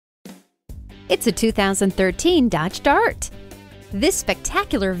It's a 2013 Dodge Dart. This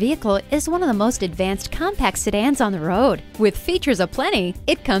spectacular vehicle is one of the most advanced compact sedans on the road. With features aplenty,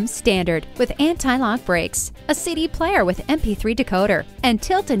 it comes standard with anti-lock brakes, a CD player with MP3 decoder, and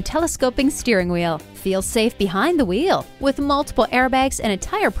tilt and telescoping steering wheel. Feel safe behind the wheel with multiple airbags and a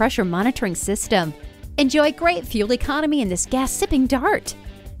tire pressure monitoring system. Enjoy great fuel economy in this gas-sipping Dart.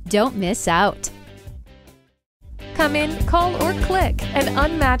 Don't miss out. Come in, call, or click. An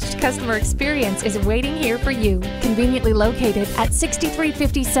unmatched customer experience is waiting here for you. Conveniently located at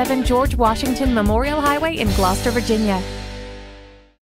 6357 George Washington Memorial Highway in Gloucester, Virginia.